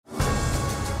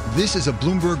This is a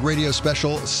Bloomberg radio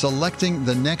special selecting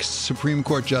the next Supreme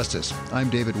Court justice. I'm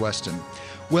David Westin.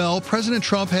 Well, President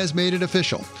Trump has made it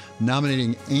official,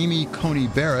 nominating Amy Coney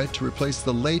Barrett to replace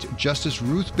the late Justice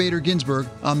Ruth Bader Ginsburg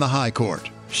on the High Court.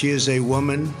 She is a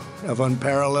woman of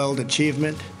unparalleled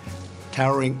achievement,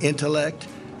 towering intellect,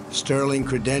 sterling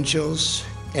credentials,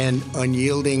 and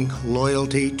unyielding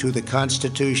loyalty to the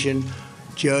Constitution.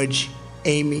 Judge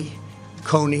Amy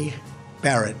Coney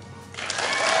Barrett.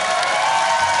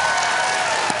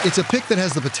 It's a pick that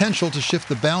has the potential to shift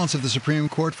the balance of the Supreme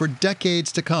Court for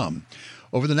decades to come.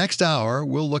 Over the next hour,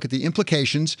 we'll look at the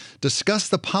implications, discuss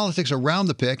the politics around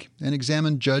the pick, and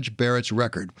examine Judge Barrett's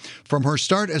record. From her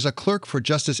start as a clerk for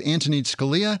Justice Antonin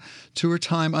Scalia to her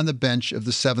time on the bench of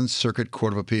the Seventh Circuit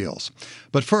Court of Appeals.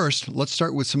 But first, let's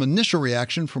start with some initial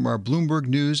reaction from our Bloomberg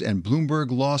News and Bloomberg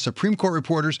Law Supreme Court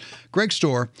reporters, Greg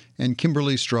Storr and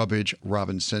Kimberly Strawbridge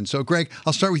Robinson. So, Greg,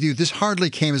 I'll start with you. This hardly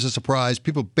came as a surprise.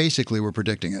 People basically were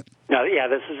predicting it. No, yeah,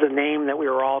 this is a name that we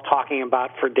were all talking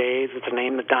about for days. It's a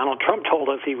name that Donald Trump told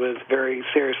us he was very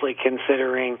seriously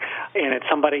considering, and it's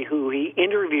somebody who he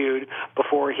interviewed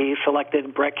before he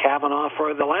selected Brett Kavanaugh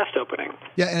for the last opening.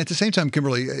 Yeah, and at the same time,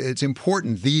 Kimberly, it's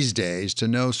important these days to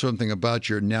know something about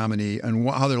your nominee and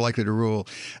how they're likely to rule.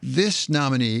 This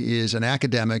nominee is an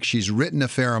academic. She's written a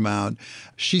fair amount.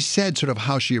 She said sort of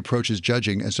how she approaches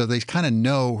judging, and so they kind of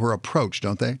know her approach,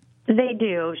 don't they? They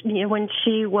do. You know, when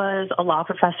she was a law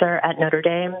professor at Notre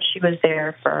Dame, she was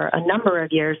there for a number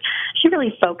of years. She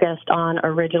really focused on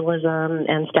originalism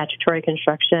and statutory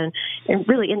construction, and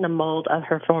really in the mold of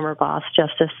her former boss,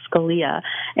 Justice Scalia.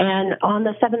 And on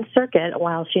the Seventh Circuit,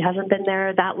 while she hasn't been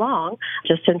there that long,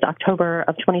 just since October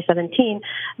of 2017,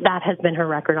 that has been her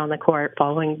record on the court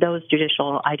following those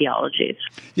judicial ideologies.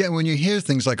 Yeah, when you hear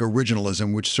things like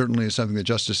originalism, which certainly is something that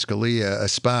Justice Scalia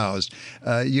espoused,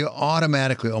 you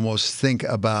automatically almost think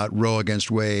about Roe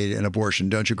against Wade and abortion,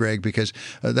 don't you, Greg? Because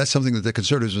that's something that the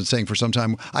conservatives have been saying for some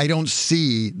time. I don't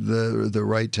see the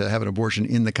right to have an abortion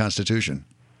in the Constitution.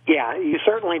 Yeah, you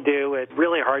certainly do. It's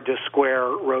really hard to square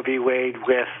Roe v. Wade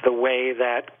with the way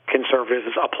that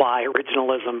conservatives apply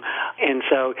originalism. And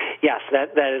so, yes,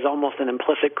 that is almost an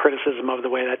implicit criticism of the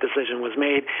way that decision was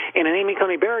made. And in Amy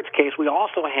Coney Barrett's case, we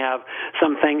also have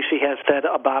some things she has said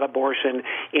about abortion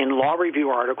in law review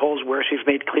articles where she's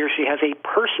made clear she has a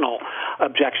personal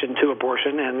objection to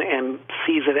abortion and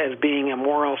sees it as being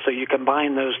immoral. So you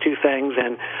combine those two things,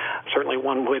 and certainly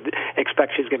one would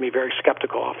expect she's going to be very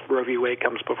skeptical if Roe v. Wade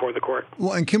comes before the court.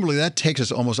 Well, and Kimberly, that takes us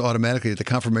almost automatically to the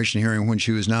confirmation hearing when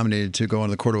she was nominated to go on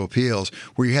the Court of Appeals,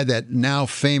 where you had that now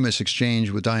famous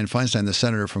exchange with Dianne Feinstein, the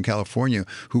senator from California,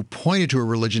 who pointed to her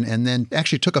religion and then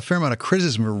actually took a fair amount of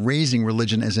criticism for raising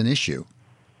religion as an issue.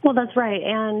 Well, that's right.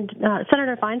 And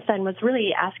Senator Feinstein was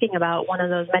really asking about one of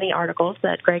those many articles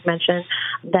that Greg mentioned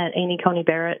that Amy Coney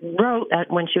Barrett wrote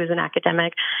when she was an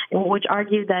academic, which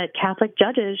argued that Catholic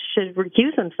judges should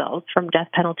recuse themselves from death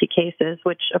penalty cases,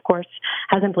 which, of course,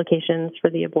 has implications for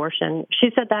the abortion.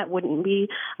 She said that wouldn't be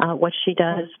what she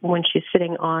does when she's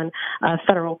sitting on a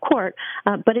federal court.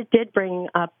 But it did bring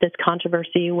up this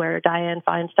controversy where Dianne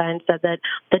Feinstein said that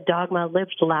the dogma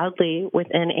lived loudly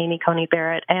within Amy Coney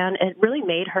Barrett, and it really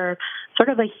made her sort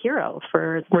of a hero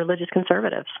for religious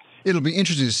conservatives. It'll be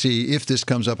interesting to see if this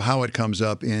comes up, how it comes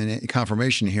up in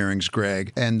confirmation hearings,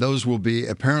 Greg, and those will be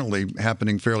apparently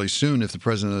happening fairly soon if the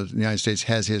President of the United States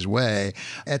has his way.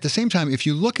 At the same time, if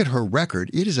you look at her record,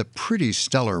 it is a pretty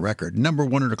stellar record. Number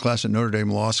one in her class at Notre Dame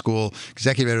Law School,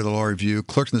 executive editor of the Law Review,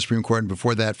 clerked in the Supreme Court, and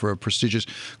before that for a prestigious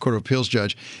Court of Appeals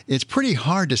judge. It's pretty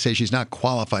hard to say she's not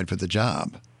qualified for the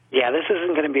job. Yeah, this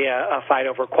isn't going to be a fight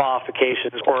over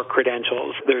qualifications or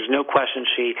credentials. There's no question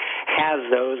she has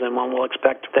those, and one will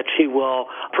expect that she will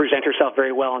present herself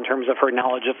very well in terms of her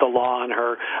knowledge of the law and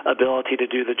her ability to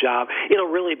do the job. It'll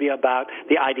really be about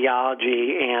the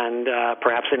ideology and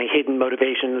perhaps any hidden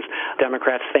motivations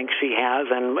Democrats think she has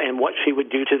and what she would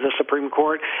do to the Supreme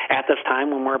Court at this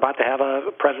time when we're about to have a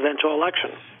presidential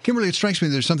election. Kimberly, it strikes me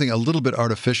there's something a little bit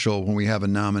artificial when we have a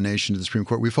nomination to the Supreme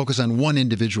Court. We focus on one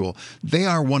individual. They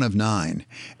are one of nine.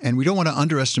 And we don't want to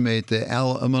underestimate the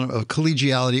element of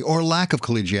collegiality or lack of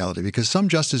collegiality, because some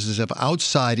justices have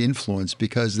outside influence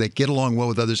because they get along well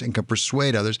with others and can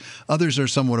persuade others. Others are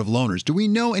somewhat of loners. Do we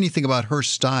know anything about her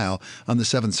style on the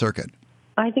Seventh Circuit?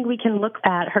 I think we can look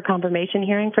at her confirmation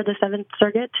hearing for the Seventh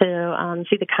Circuit to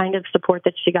see the kind of support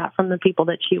that she got from the people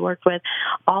that she worked with.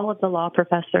 All of the law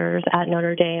professors at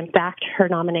Notre Dame backed her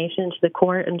nomination to the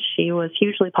court, and she was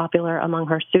hugely popular among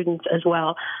her students as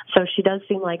well. So she does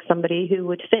seem like somebody who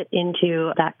would fit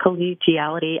into that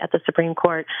collegiality at the Supreme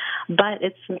Court. But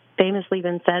it's famously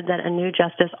been said that a new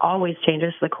justice always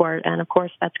changes the court, and of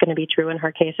course that's going to be true in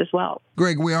her case as well.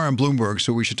 Greg, we are on Bloomberg,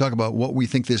 so we should talk about what we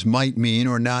think this might mean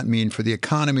or not mean for the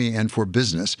economy and for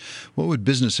business. What would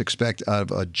business expect out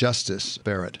of a Justice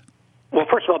Barrett? Well,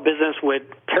 first of all, business would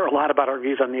care a lot about our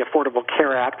views on the Affordable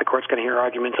Care Act. The court's going to hear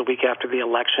arguments a week after the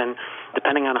election.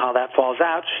 Depending on how that falls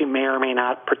out, she may or may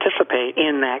not participate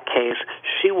in that case.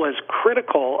 She was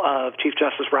critical of Chief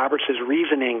Justice Roberts'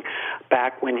 reasoning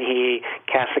back when he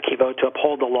cast the key vote to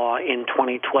uphold the law in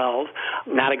 2012.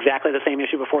 Not exactly the same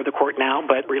issue before the court now,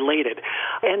 but related.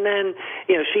 And then,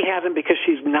 she hasn't, because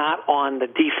she's not on the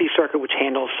D.C. Circuit, which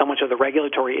handles so much of the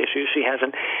regulatory issues. She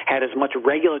hasn't had as much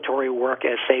regulatory work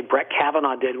as, say, Brett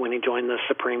Kavanaugh did when he joined the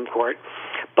Supreme Court.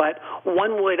 But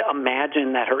one would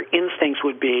imagine that her instincts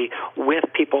would be, with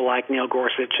people like Neil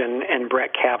Gorsuch and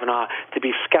Brett Kavanaugh, to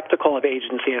be skeptical of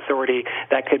agency authority.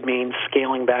 That could mean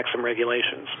scaling back some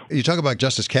regulations. You talk about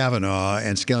Justice Kavanaugh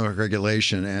and scaling back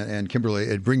regulation, and Kimberly,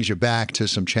 it brings you back to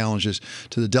some challenges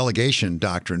to the delegation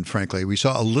doctrine, frankly. We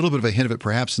saw a little bit of a hint of it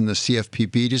perhaps in the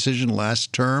CFPB decision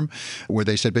last term, where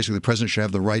they said basically the president should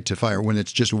have the right to fire when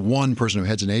it's just one person who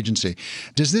heads an agency.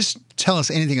 Does this tell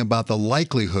us anything about the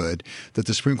likelihood that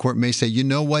the Supreme Court may say, you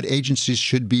know what, agencies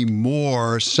should be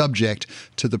more subject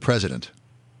to the president?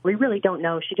 We really don't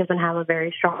know. She doesn't have a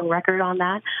very strong record on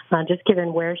that, just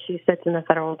given where she sits in the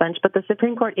federal bench. But the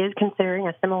Supreme Court is considering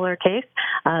a similar case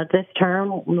this term,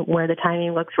 where the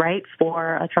timing looks right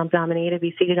for a Trump nominee to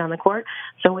be seated on the court.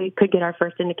 So we could get our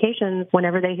first indications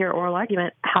whenever they hear oral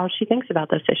argument how she thinks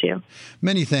about this issue.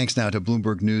 Many thanks now to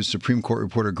Bloomberg News Supreme Court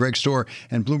reporter Greg Stohr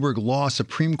and Bloomberg Law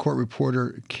Supreme Court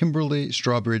reporter Kimberly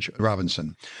Strawbridge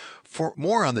Robinson. For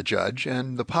more on the judge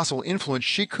and the possible influence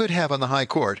she could have on the high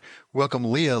court, welcome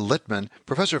Leah Littman,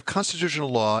 professor of constitutional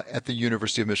law at the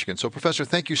University of Michigan. So, Professor,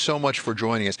 thank you so much for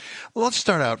joining us. Let's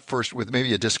start out first with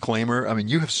maybe a disclaimer. I mean,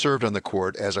 you have served on the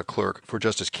court as a clerk for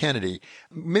Justice Kennedy.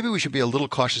 Maybe we should be a little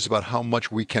cautious about how much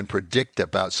we can predict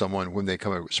about someone when they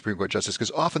come a Supreme Court justice,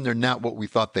 because often they're not what we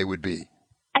thought they would be.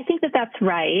 I think that that's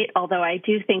right, although I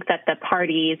do think that the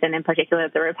parties, and in particular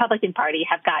the Republican Party,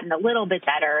 have gotten a little bit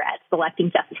better at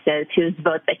selecting justices whose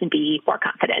votes they can be more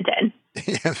confident in.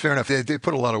 Yeah, fair enough. They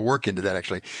put a lot of work into that,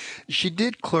 actually. She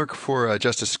did clerk for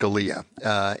Justice Scalia,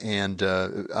 and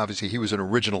obviously he was an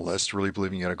originalist, really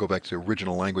believing you got to go back to the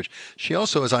original language. She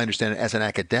also, as I understand it, as an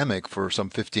academic for some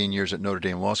 15 years at Notre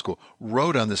Dame Law School,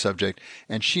 wrote on the subject,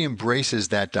 and she embraces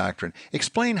that doctrine.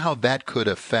 Explain how that could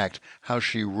affect how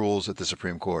she rules at the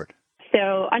Supreme Court.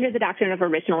 So under the doctrine of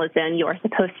originalism, you are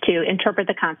supposed to interpret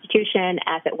the Constitution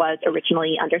as it was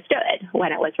originally understood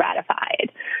when it was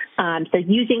ratified. So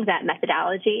using that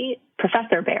methodology,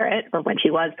 Professor Barrett, or when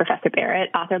she was Professor Barrett,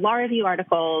 authored law review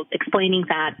articles explaining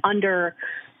that under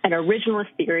an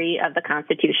originalist theory of the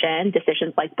Constitution,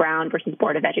 decisions like Brown versus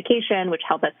Board of Education, which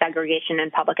held that segregation in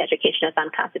public education is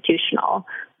unconstitutional,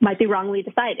 might be wrongly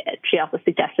decided. She also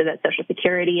suggested that Social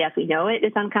Security, as we know it,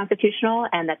 is unconstitutional,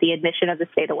 and that the admission of the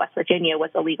state of West Virginia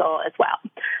was illegal as well.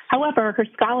 However, her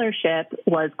scholarship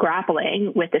was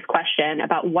grappling with this question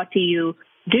about what do you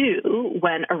do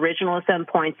when originalism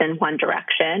points in one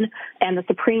direction and the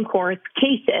Supreme Court's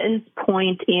cases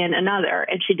point in another.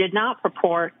 And she did not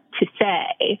purport to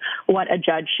say what a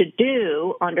judge should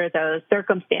do under those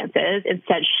circumstances.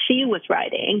 Instead, she was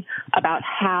writing about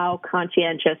how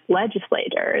conscientious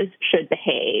legislators should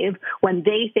behave when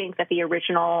they think that the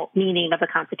original meaning of the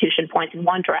Constitution points in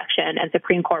one direction and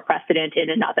Supreme Court precedent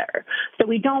in another. So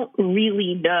we don't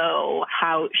really know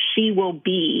how she will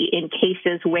be in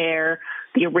cases where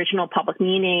the original public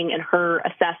meaning and her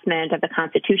assessment of the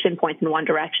Constitution points in one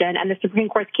direction, and the Supreme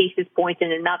Court's cases point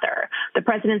in another. The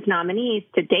president's nominees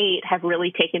to date have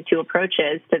really taken two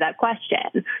approaches to that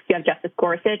question. You have Justice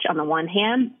Gorsuch on the one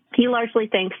hand. He largely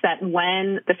thinks that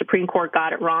when the Supreme Court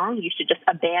got it wrong, you should just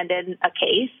abandon a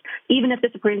case, even if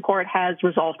the Supreme Court has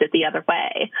resolved it the other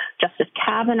way. Justice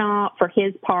Kavanaugh, for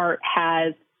his part,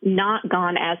 has not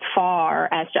gone as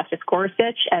far as Justice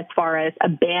Gorsuch as far as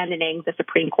abandoning the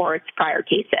Supreme Court's prior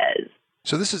cases.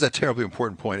 So this is a terribly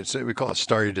important point. We call it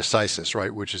stare decisis,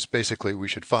 right, which is basically we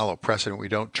should follow precedent. We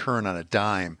don't turn on a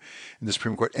dime in the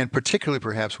Supreme Court, and particularly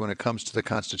perhaps when it comes to the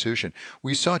Constitution.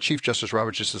 We saw Chief Justice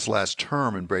Roberts just this last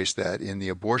term embrace that in the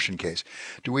abortion case.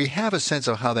 Do we have a sense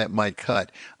of how that might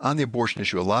cut on the abortion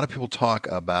issue? A lot of people talk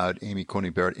about Amy Coney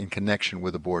Barrett in connection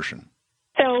with abortion.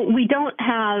 So So we don't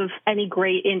have any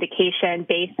great indication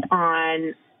based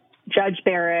on Judge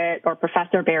Barrett or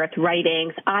Professor Barrett's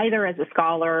writings, either as a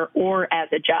scholar or as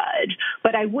a judge.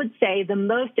 But I would say the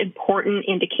most important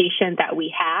indication that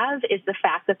we have is the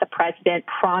fact that the president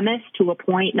promised to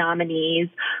appoint nominees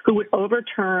who would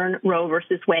overturn Roe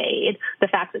versus Wade, the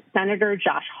fact that Senator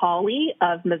Josh Hawley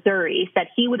of Missouri said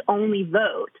he would only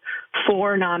vote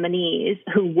for nominees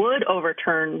who would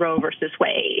overturn Roe versus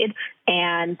Wade,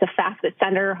 and the fact that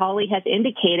Senator Hawley has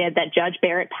indicated that Judge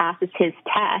Barrett passes his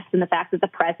test, and the fact that the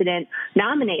president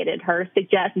nominated her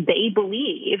suggests they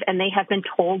believe, and they have been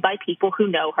told by people who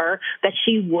know her, that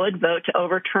she would vote to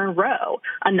overturn Roe.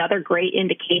 Another great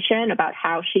indication about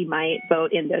how she might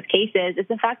vote in those cases is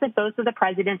the fact that both of the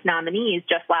president's nominees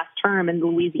just last term in the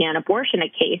Louisiana abortion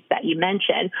case that you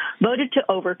mentioned voted to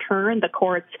overturn the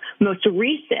court's most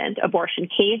recent abortion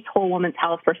case, Whole Woman's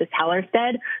Health versus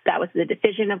Hellerstedt. That was the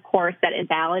decision, of course, that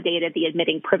invalidated the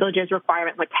admitting privileges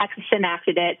requirement when Texas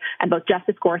enacted it, and both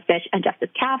Justice Gorsuch and Justice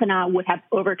Kavanaugh would have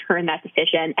overturned that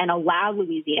decision and allowed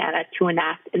Louisiana to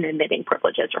enact an admitting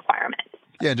privileges requirement.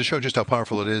 Yeah, and to show just how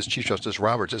powerful it is, Chief Justice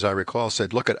Roberts, as I recall,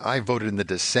 said, look, I voted in the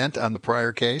dissent on the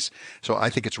prior case, so I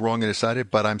think it's wrong and decided,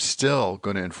 but I'm still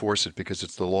going to enforce it because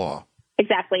it's the law.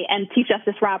 Exactly. And Chief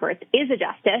Justice Roberts is a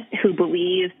justice who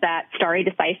believes that stare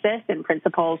decisis and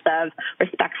principles of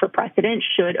respect for precedent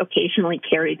should occasionally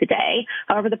carry the day.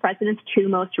 However, the president's two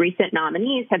most recent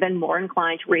nominees have been more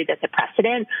inclined to revisit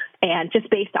precedent. And just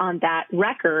based on that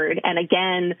record, and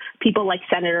again, people like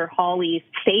Senator Hawley's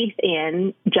faith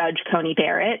in Judge Coney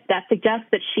Barrett, that suggests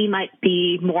that she might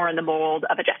be more in the mold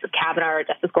of a Justice Kavanaugh or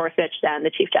Justice Gorsuch than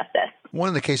the Chief Justice. One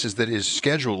of the cases that is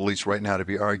scheduled, at least right now, to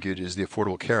be argued is the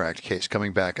Affordable Care Act case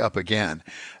coming back up again.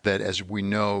 That, as we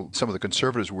know, some of the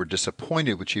conservatives were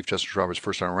disappointed with Chief Justice Roberts'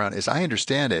 first time around. As I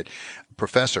understand it,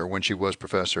 when she was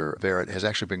Professor Barrett, has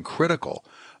actually been critical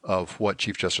of what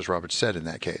Chief Justice Roberts said in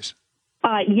that case.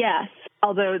 Yes.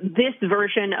 Although this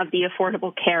version of the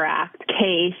Affordable Care Act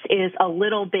case is a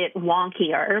little bit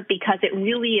wonkier because it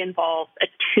really involves a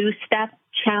two-step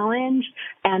challenge.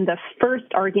 And the first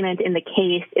argument in the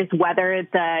case is whether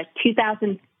the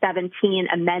 2017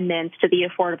 amendments to the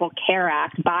Affordable Care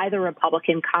Act by the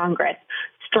Republican Congress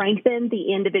strengthened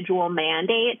the individual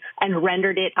mandate and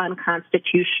rendered it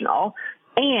unconstitutional.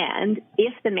 And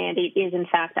if the mandate is, in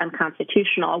fact,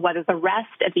 unconstitutional, whether the rest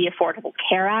of the Affordable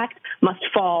Care Act must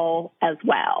fall as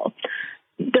well.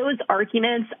 Those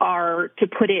arguments are, to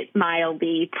put it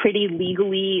mildly, pretty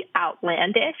legally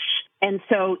outlandish. And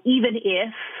so even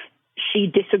if she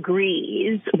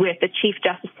disagrees with the Chief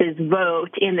Justice's vote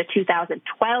in the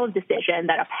 2012 decision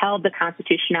that upheld the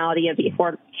constitutionality of the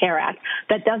Affordable Care Act,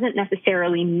 that doesn't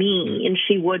necessarily mean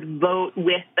she would vote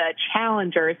with the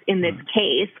challengers in this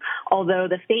case, although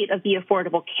the fate of the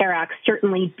Affordable Care Act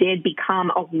certainly did become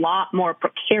a lot more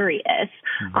precarious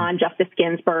on Justice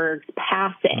Ginsburg's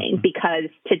passing, because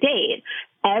to date,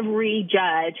 every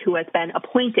judge who has been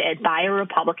appointed by a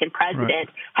Republican president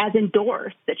has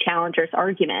endorsed the challengers'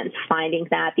 arguments, finding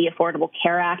that the Affordable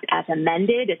Care Act as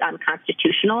amended is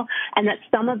unconstitutional, and that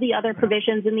some of the other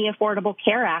provisions in the Affordable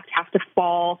Care Act have to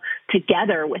fall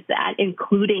together with that,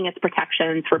 including its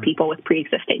protections for people with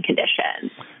pre-existing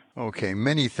conditions. Okay,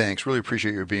 many thanks. Really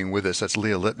appreciate your being with us. That's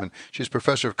Leah Littman. She's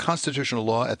professor of constitutional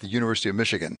law at the University of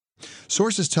Michigan.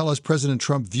 Sources tell us President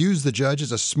Trump views the judge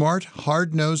as a smart,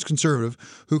 hard-nosed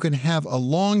conservative who can have a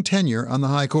long tenure on the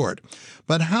high court.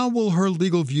 But how will her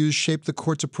legal views shape the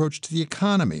court's approach to the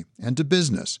economy and to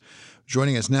business?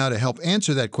 Joining us now to help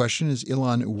answer that question is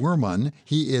Ilan Werman.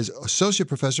 He is associate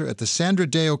professor at the Sandra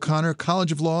Day O'Connor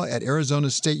College of Law at Arizona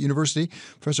State University.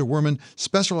 Professor Werman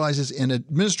specializes in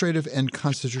administrative and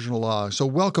constitutional law. So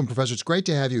welcome, Professor. It's great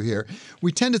to have you here.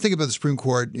 We tend to think about the Supreme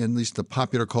Court, in at least the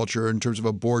popular culture, in terms of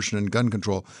abortion and gun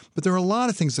control. But there are a lot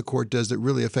of things the court does that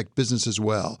really affect business as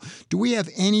well. Do we have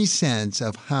any sense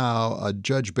of how a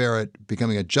Judge Barrett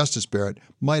becoming a Justice Barrett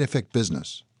might affect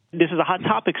business? This is a hot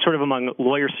topic sort of among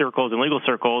lawyer circles and legal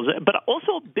circles, but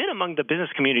also a bit among the business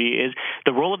community is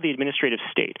the role of the administrative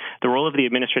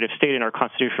state, in our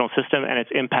constitutional system and its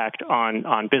impact on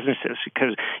businesses.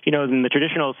 Because, in the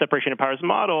traditional separation of powers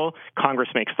model, Congress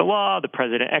makes the law, the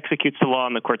president executes the law,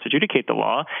 and the courts adjudicate the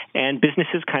law, and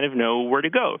businesses kind of know where to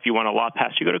go. If you want a law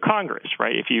passed, you go to Congress,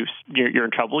 right? If you're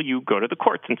in trouble, you go to the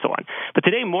courts and so on. But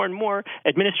today, more and more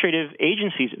administrative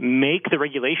agencies make the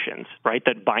regulations, right,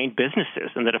 that bind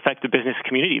businesses and that affect the business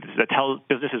community, that tell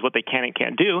businesses what they can and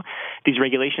can't do. These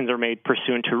regulations are made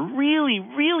pursuant to really,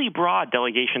 really broad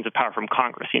delegations of power from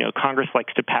Congress. Congress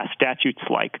likes to pass statutes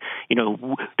like,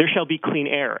 there shall be clean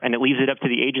air, and it leaves it up to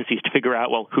the agencies to figure out,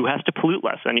 well, who has to pollute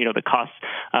less, and, the costs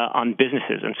on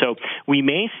businesses. And so we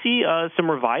may see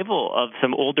some revival of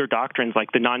some older doctrines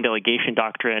like the non-delegation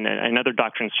doctrine and other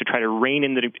doctrines to try to rein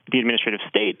in the administrative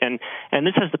state. And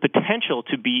this has the potential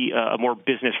to be a more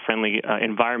business-friendly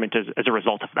environment as a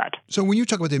result of that. So when you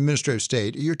talk about the administrative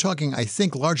state, you're talking, I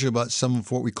think, largely about some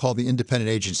of what we call the independent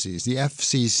agencies, the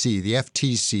FCC, the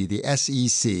FTC, the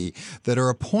SEC, that are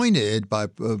appointed by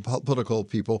political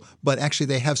people, but actually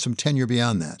they have some tenure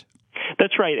beyond that.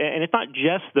 That's right. And it's not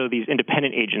just, though, these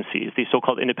independent agencies, these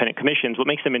so-called independent commissions. What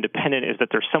makes them independent is that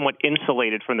they're somewhat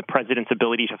insulated from the president's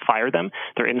ability to fire them.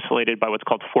 They're insulated by what's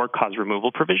called for-cause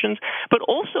removal provisions. But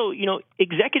also,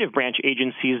 executive branch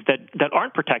agencies that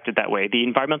aren't protected that way. The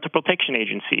Environmental Protection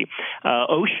Agency,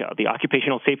 OSHA, the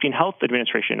Occupational Safety and Health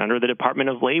Administration under the Department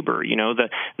of Labor.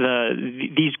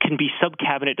 These can be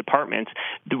sub-cabinet departments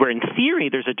where, in theory,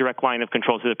 there's a direct line of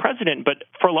control to the president. But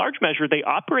for a large measure, they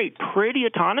operate pretty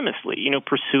autonomously,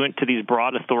 pursuant to these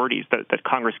broad authorities that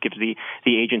Congress gives the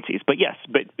agencies. But yes,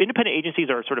 independent agencies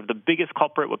are sort of the biggest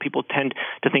culprit, what people tend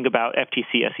to think about,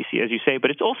 FTC, SEC, as you say,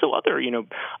 but it's also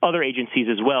other agencies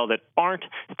as well that aren't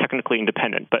technically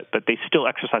independent, but they still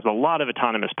exercise a lot of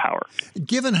autonomous power.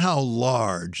 Given how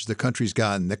large the country's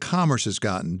gotten, the commerce has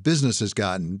gotten, business has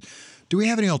gotten, do we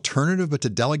have any alternative but to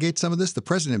delegate some of this? The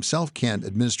president himself can't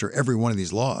administer every one of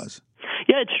these laws.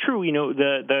 Yeah, it's true.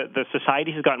 The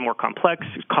society has gotten more complex.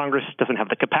 Congress doesn't have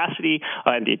the capacity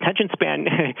and the attention span,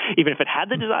 even if it had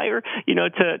the desire,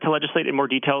 to legislate in more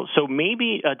detail. So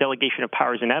maybe a delegation of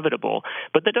power is inevitable,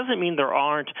 but that doesn't mean there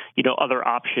aren't, other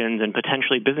options and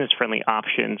potentially business-friendly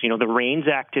options. The REINS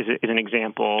Act is an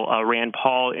example. Rand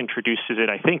Paul introduces it,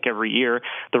 I think, every year.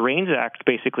 The REINS Act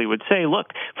basically would say, look,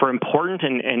 for important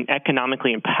and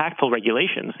economically impactful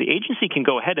regulations, the agency can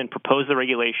go ahead and propose the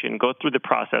regulation, go through the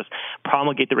process,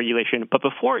 promulgate the regulation, but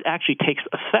before it actually takes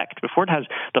effect, before it has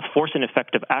the force and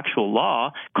effect of actual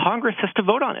law, Congress has to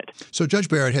vote on it. So Judge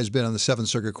Barrett has been on the Seventh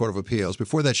Circuit Court of Appeals.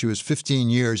 Before that, she was 15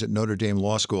 years at Notre Dame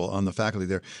Law School on the faculty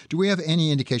there. Do we have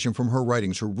any indication from her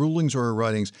writings, her rulings or her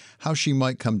writings, how she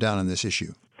might come down on this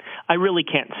issue? I really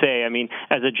can't say. I mean,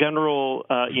 as a general,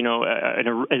 an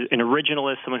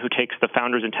originalist, someone who takes the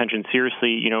founder's intention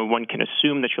seriously, one can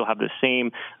assume that she'll have the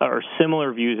same or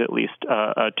similar views, at least,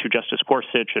 to Justice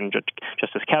Gorsuch and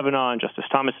Justice Kavanaugh and Justice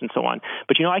Thomas and so on.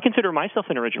 But, I consider myself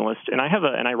an originalist, and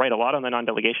I write a lot on the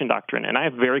non-delegation doctrine, and I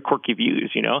have very quirky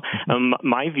views,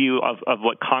 My view of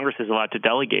what Congress is allowed to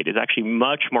delegate is actually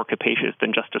much more capacious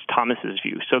than Justice Thomas's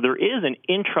view. So there is an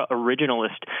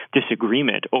intra-originalist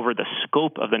disagreement over the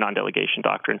scope of the non-delegation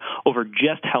doctrine, over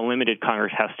just how limited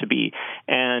Congress has to be,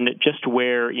 and just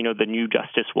where the new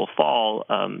justice will fall,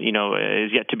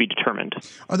 is yet to be determined.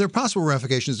 Are there possible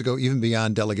ramifications to go even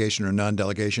beyond delegation or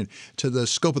non-delegation to the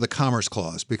scope of the Commerce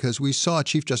Clause? Because we saw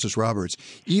Chief Justice Roberts,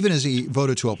 even as he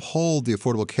voted to uphold the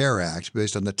Affordable Care Act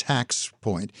based on the tax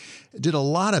point, did a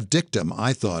lot of dictum,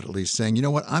 I thought at least, saying,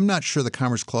 I'm not sure the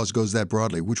Commerce Clause goes that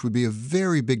broadly, which would be a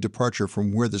very big departure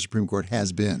from where the Supreme Court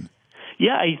has been.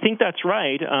 Yeah, I think that's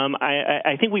right.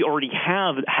 I think we already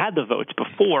have had the votes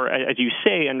before. As you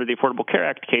say, under the Affordable Care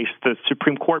Act case, the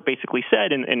Supreme Court basically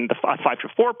said in the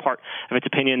 5-4 part of its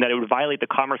opinion that it would violate the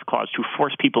Commerce Clause to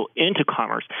force people into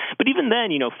commerce. But even then,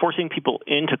 forcing people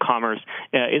into commerce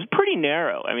is pretty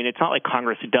narrow. I mean, it's not like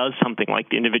Congress does something like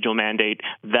the individual mandate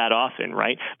that often,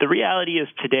 right? The reality is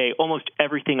today, almost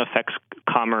everything affects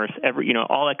commerce.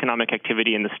 All economic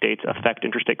activity in the states affect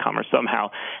interstate commerce somehow.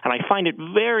 And I find it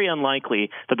very unlikely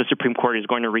that the Supreme Court is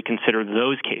going to reconsider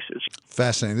those cases.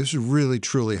 Fascinating. This is really,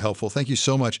 truly helpful. Thank you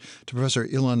so much to Professor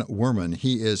Ilan Werman.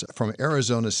 He is from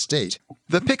Arizona State.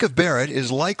 The pick of Barrett is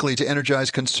likely to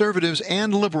energize conservatives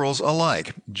and liberals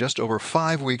alike, just over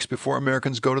 5 weeks before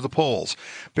Americans go to the polls.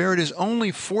 Barrett is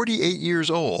only 48 years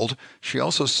old. She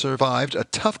also survived a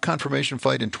tough confirmation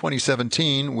fight in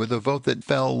 2017 with a vote that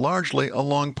fell largely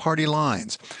along party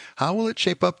lines. How will it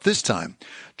shape up this time?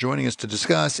 Joining us to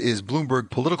discuss is Bloomberg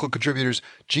political contributors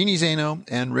Jeannie Zaino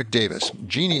and Rick Davis.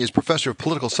 Jeannie is professor of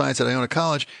political science at Iona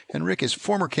College, and Rick is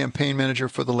former campaign manager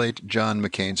for the late John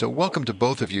McCain. So welcome to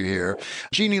both of you here.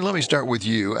 Jeannie, let me start with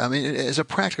you. I mean, as a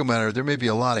practical matter, there may be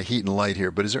a lot of heat and light here,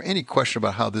 but is there any question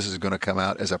about how this is going to come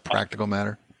out as a practical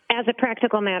matter? As a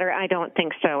practical matter, I don't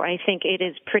think so. I think it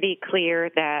is pretty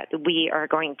clear that we are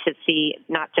going to see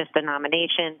not just a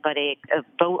nomination, but a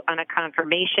vote on a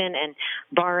confirmation, and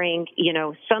barring,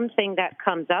 something that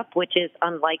comes up, which is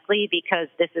unlikely because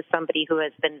this is somebody who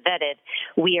has been vetted,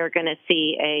 we are going to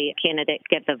see a candidate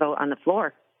get the vote on the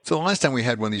floor. So the last time we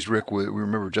had one of these, Rick, we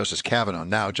remember Justice Kavanaugh,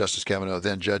 now Justice Kavanaugh,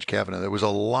 then Judge Kavanaugh. There was a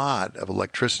lot of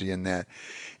electricity in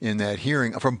that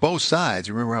hearing from both sides.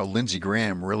 You remember how Lindsey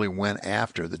Graham really went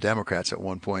after the Democrats at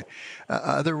one point.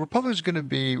 Are the Republicans going to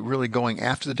be really going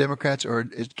after the Democrats, or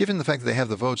given the fact that they have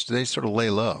the votes, do they sort of lay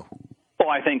low? Well,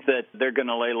 I think that they're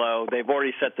going to lay low. They've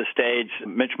already set the stage.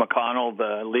 Mitch McConnell,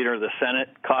 the leader of the Senate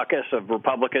caucus of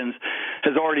Republicans,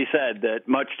 has already said that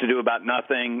much to do about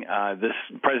nothing. This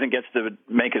president gets to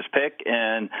make his pick,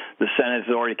 and the Senate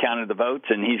has already counted the votes,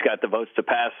 and he's got the votes to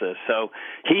pass this. So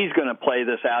he's going to play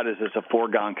this out as a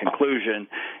foregone conclusion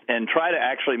and try to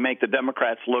actually make the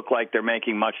Democrats look like they're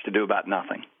making much to do about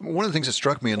nothing. One of the things that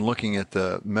struck me in looking at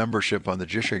the membership on the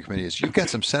Judiciary Committee is you've got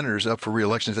some senators up for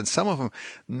re-elections, and some of them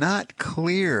not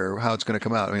clear how it's going to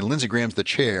come out. I mean, Lindsey Graham's the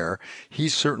chair.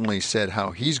 He's certainly said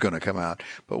how he's going to come out.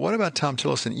 But what about Tom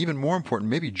Tillis? And even more important,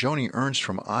 maybe Joni Ernst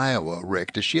from Iowa,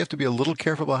 Rick. Does she have to be a little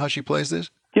careful about how she plays this?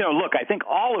 Look, I think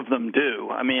all of them do.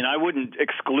 I mean, I wouldn't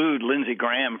exclude Lindsey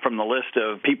Graham from the list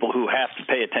of people who have to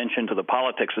pay attention to the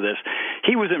politics of this.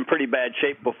 He was in pretty bad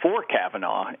shape before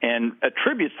Kavanaugh and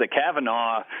attributes the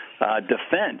Kavanaugh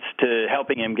defense to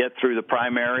helping him get through the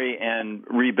primary and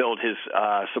rebuild his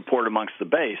support amongst the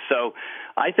base. So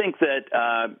I think that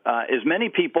as many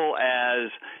people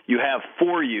as you have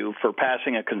for you for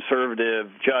passing a conservative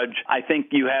judge, I think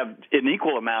you have an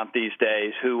equal amount these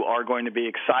days who are going to be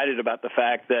excited about the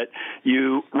fact that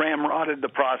you ramrodded the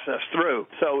process through.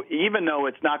 So even though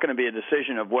it's not going to be a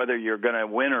decision of whether you're going to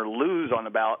win or lose on the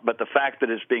ballot, but the fact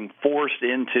that it's being forced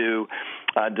into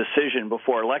a decision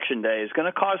before Election Day is going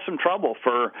to cause some trouble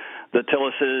for the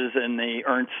Tillises and the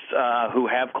Ernsts who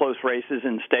have close races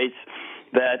in states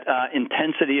that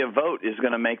intensity of vote is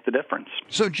going to make the difference.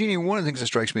 So, Jeannie, one of the things that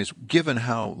strikes me is, given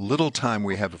how little time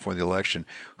we have before the election,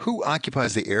 who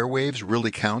occupies the airwaves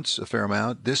really counts a fair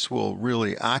amount. This will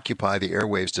really occupy the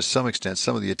airwaves to some extent,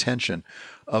 some of the attention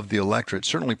of the electorate.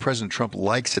 Certainly President Trump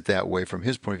likes it that way from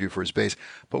his point of view for his base.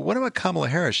 But what about Kamala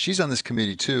Harris? She's on this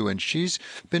committee too, and she's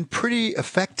been pretty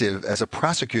effective as a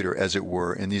prosecutor, as it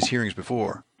were, in these hearings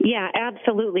before. Yeah,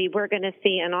 absolutely. We're going to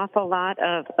see an awful lot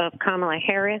of Kamala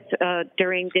Harris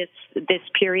during this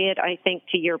period. I think,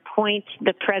 to your point,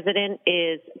 the president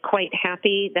is quite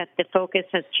happy that the focus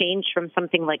has changed from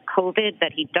something like COVID,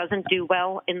 that he doesn't do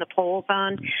well in the polls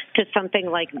on, to something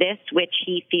like this, which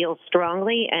he feels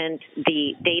strongly, and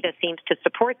the data seems to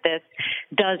support this,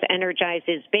 does energize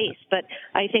his base. But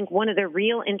I think one of the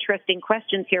real interesting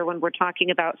questions here when we're talking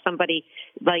about somebody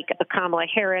like a Kamala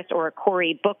Harris or a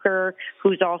Cory Booker,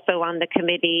 who's also on the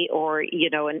committee, or,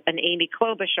 an Amy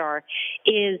Klobuchar,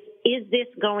 is this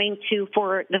going to,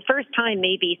 for the first time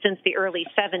maybe since the early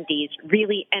 70s,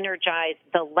 really energize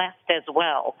the left as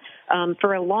well?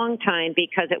 For a long time,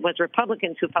 because it was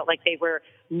Republicans who felt like they were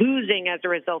losing as a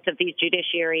result of these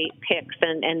judiciary picks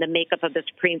and the makeup of the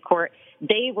Supreme Court,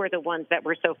 they were the ones that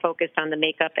were so focused on the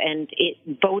makeup and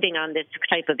voting on this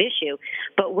type of issue.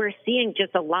 But we're seeing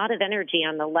just a lot of energy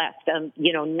on the left.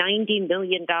 $90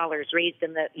 million raised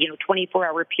in the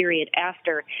 24-hour period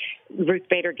after Ruth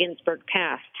Bader Ginsburg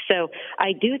passed. So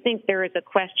I do think there is a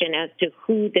question as to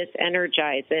who this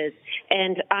energizes,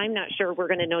 and I'm not sure we're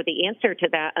going to know the answer to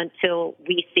that until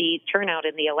we see turnout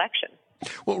in the election.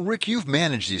 Well, Rick, you've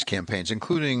managed these campaigns,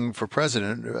 including for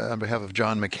president on behalf of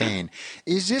John McCain.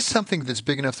 Is this something that's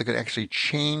big enough that could actually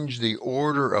change the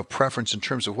order of preference in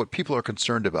terms of what people are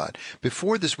concerned about?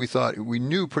 Before this, we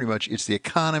knew pretty much it's the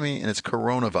economy and it's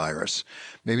coronavirus,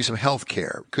 maybe some health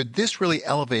care. Could this really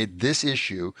elevate this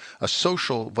issue, a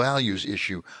social values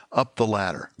issue, up the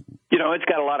ladder? It's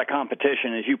got a lot of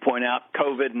competition. As you point out,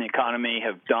 COVID and the economy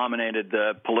have dominated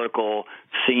the political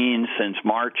scene since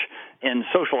March. And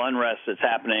social unrest that's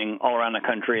happening all around the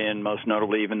country, and most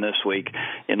notably even this week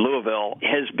in Louisville,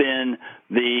 has been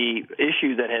the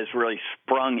issue that has really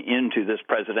sprung into this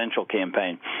presidential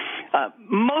campaign.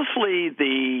 Mostly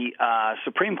the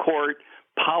Supreme Court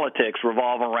politics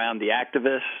revolve around the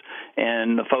activists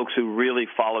and the folks who really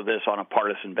follow this on a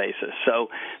partisan basis. So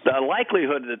the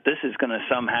likelihood that this is going to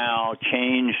somehow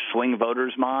change swing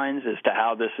voters' minds as to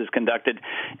how this is conducted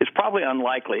is probably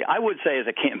unlikely. I would say, as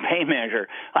a campaign manager,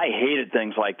 I hated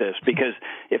things like this, because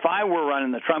if I were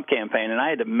running the Trump campaign and I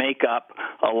had to make up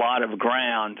a lot of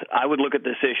ground, I would look at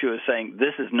this issue as saying,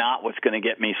 this is not what's going to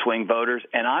get me swing voters,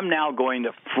 and I'm now going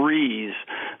to freeze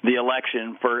the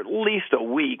election for at least a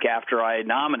week after I say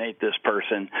nominate this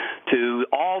person, to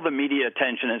all the media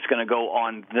attention that's going to go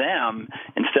on them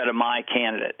instead of my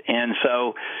candidate. And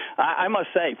so I must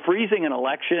say, freezing an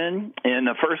election in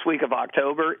the first week of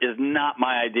October is not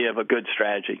my idea of a good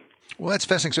strategy. Well, that's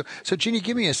fascinating. So, Jeannie,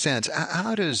 give me a sense.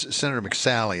 How does Senator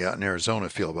McSally out in Arizona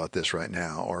feel about this right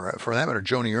now? Or for that matter,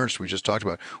 Joni Ernst, we just talked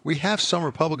about. We have some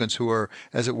Republicans who are,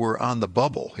 as it were, on the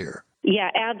bubble here.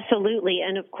 Yeah, absolutely.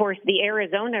 And of course, the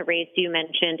Arizona race you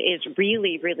mentioned is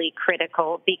really, really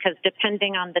critical because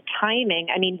depending on the timing,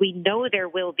 I mean, we know there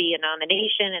will be a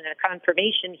nomination and a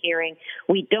confirmation hearing.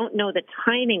 We don't know the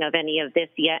timing of any of this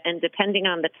yet. And depending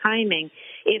on the timing,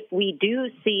 if we do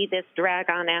see this drag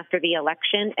on after the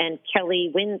election and Kelly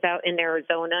wins out in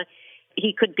Arizona,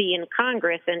 he could be in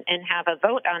Congress and have a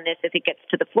vote on this if it gets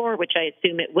to the floor, which I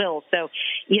assume it will. So,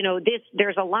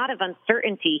 there's a lot of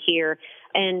uncertainty here.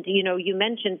 And, you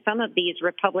mentioned some of these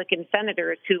Republican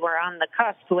senators who are on the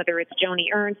cusp, whether it's Joni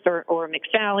Ernst or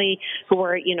McSally, who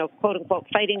are, quote unquote,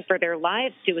 fighting for their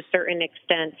lives to a certain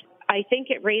extent. I think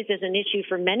it raises an issue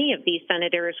for many of these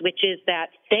senators, which is that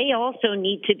they also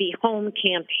need to be home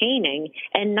campaigning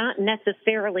and not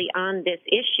necessarily on this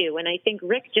issue. And I think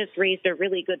Rick just raised a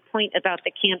really good point about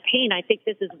the campaign. I think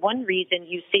this is one reason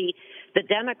you see the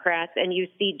Democrats and you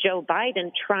see Joe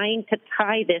Biden trying to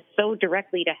tie this so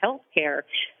directly to health care,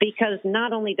 because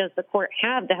not only does the court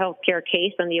have the health care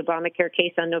case and the Obamacare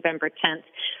case on November 10th,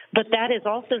 but that is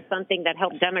also something that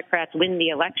helped Democrats win the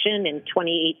election in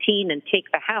 2018 and take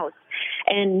the House.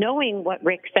 And knowing what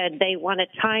Rick said, they want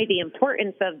to tie the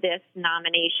importance of this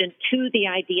nomination to the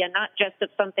idea not just of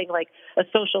something like a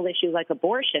social issue like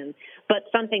abortion, but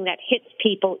something that hits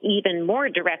people even more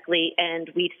directly.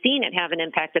 And we've seen it have an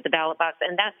impact at the ballot box,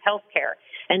 and that's health care.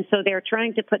 And so they're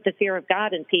trying to put the fear of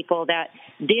God in people that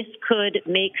this could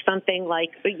make something like,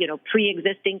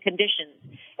 pre-existing conditions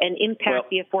and impact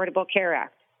the Affordable Care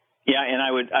Act. Yeah, and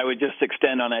I would just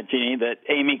extend on that, Jeannie, that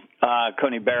Amy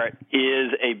Coney Barrett is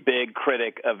a big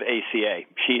critic of ACA.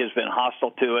 She has been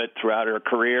hostile to it throughout her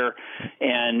career,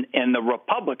 and the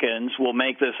Republicans will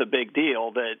make this a big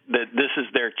deal that this is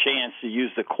their chance to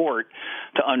use the court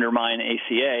to undermine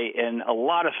ACA. And a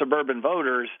lot of suburban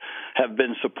voters have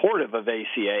been supportive of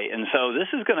ACA, and so this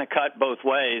is going to cut both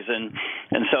ways, and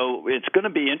so it's going to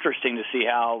be interesting to see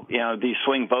how these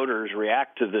swing voters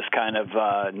react to this kind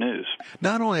of news.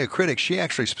 Not only a critic, she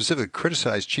actually specifically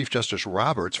criticized Chief Justice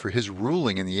Roberts for his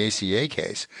ruling in the ACA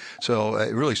case. So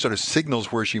it really sort of signals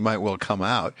where she might well come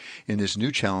out in this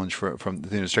new challenge from the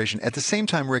administration. At the same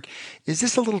time, Rick, is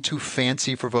this a little too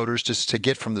fancy for voters to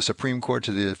get from the Supreme Court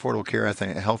to the Affordable Care Act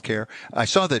and health care? I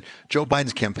saw that Joe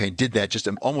Biden's campaign did that just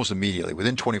almost immediately.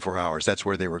 Within 24 hours, that's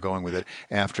where they were going with it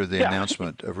after the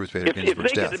announcement of Ruth Bader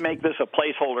Ginsburg's death. If they could make this a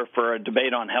placeholder for a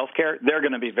debate on health care, they're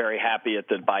going to be very happy at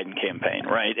the Biden campaign,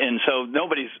 right? And so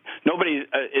nobody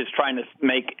is trying to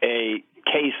make a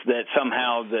case that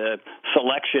somehow the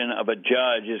selection of a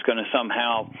judge is going to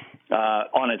somehow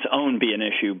on its own be an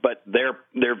issue. But their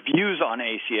views on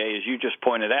ACA, as you just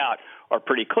pointed out, are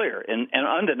pretty clear and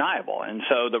undeniable. And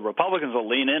so the Republicans will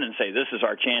lean in and say, this is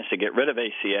our chance to get rid of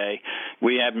ACA.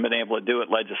 We haven't been able to do it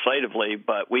legislatively,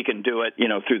 but we can do it,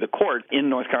 through the court. In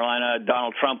North Carolina,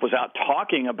 Donald Trump was out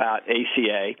talking about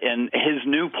ACA and his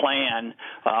new plan,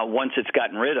 once it's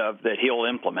gotten rid of, that he'll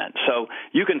implement. So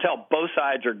you can tell both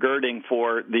sides are girding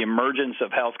for the emergence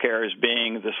of health care as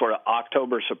being the sort of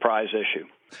October surprise issue.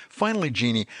 Finally,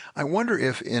 Jeannie, I wonder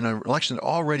if in an election that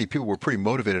already people were pretty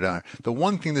motivated on, the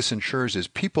one thing this ensures is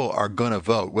people are going to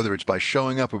vote, whether it's by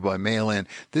showing up or by mail-in.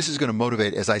 This is going to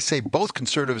motivate, as I say, both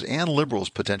conservatives and liberals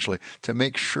potentially to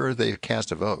make sure they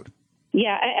cast a vote.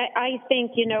 Yeah, I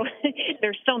think,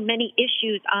 there's so many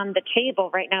issues on the table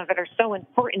right now that are so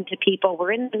important to people.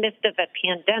 We're in the midst of a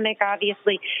pandemic,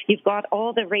 obviously. You've got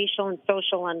all the racial and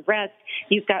social unrest.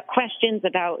 You've got questions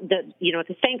about the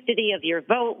sanctity of your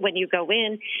vote when you go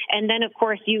in. And then, of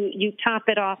course, you top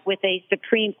it off with a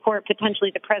Supreme Court,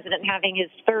 potentially the president having his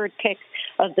third pick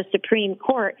of the Supreme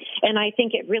Court. And I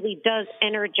think it really does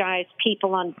energize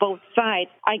people on both sides.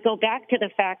 I go back to the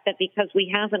fact that because we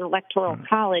have an electoral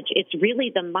college, it's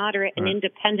really the moderate and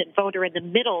independent voter in the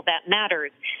middle that matters.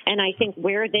 And I think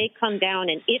where they come down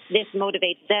and if this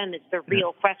motivates them is the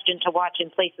real question to watch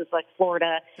in places like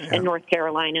Florida and North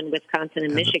Carolina and Wisconsin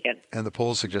and Michigan. And the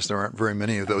polls suggest there aren't very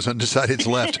many of those undecideds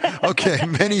left. Okay,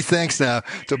 many thanks now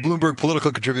to Bloomberg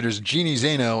political contributors Jeannie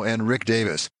Zaino and Rick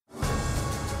Davis.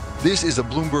 This is a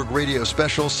Bloomberg Radio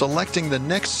special selecting the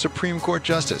next Supreme Court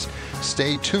justice.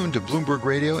 Stay tuned to Bloomberg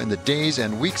Radio in the days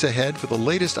and weeks ahead for the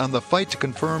latest on the fight to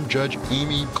confirm Judge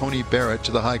Amy Coney Barrett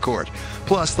to the High Court.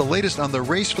 Plus, the latest on the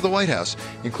race for the White House,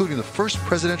 including the first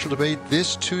presidential debate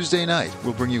this Tuesday night.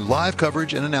 We'll bring you live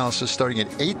coverage and analysis starting at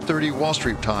 8:30 Wall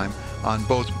Street time on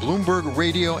both Bloomberg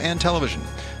Radio and television.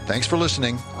 Thanks for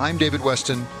listening. I'm David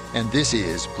Westin, and this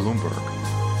is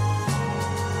Bloomberg.